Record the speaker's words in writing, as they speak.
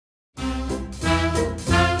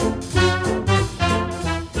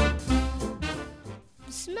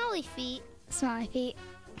Smelly feet. Smelly feet.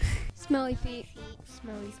 Smelly feet.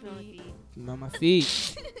 Smelly feet. Smell my feet.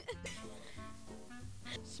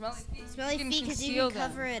 Smelly feet. Smelly You can feet because you conceal can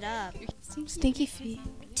cover it up. Stinky feet.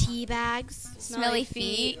 Tea bags. Smelly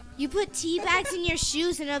feet. You put tea bags in your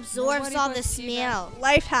shoes and it absorbs Nobody all the puts tea smell.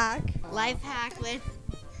 Life hack. Life hack with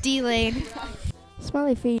D-Lane.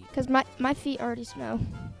 Smelly feet. Because my feet already smell.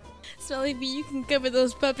 Smelly feet, you can cover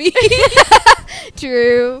those puppies.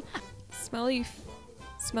 True. Smelly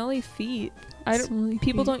feet.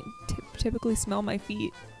 People don't typically smell my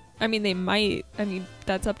feet. I mean, they might. I mean,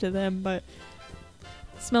 that's up to them, but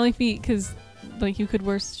Smelly feet, because like you could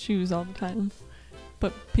wear shoes all the time,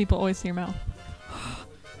 but people always see your mouth.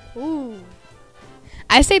 Ooh.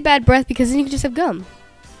 I say bad breath because then you can just have gum.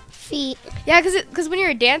 Feet. Yeah, because when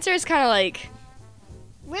you're a dancer, it's kind of like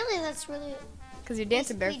Really, that's really... because you're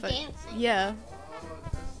dancing basically barefoot. dancing. Yeah.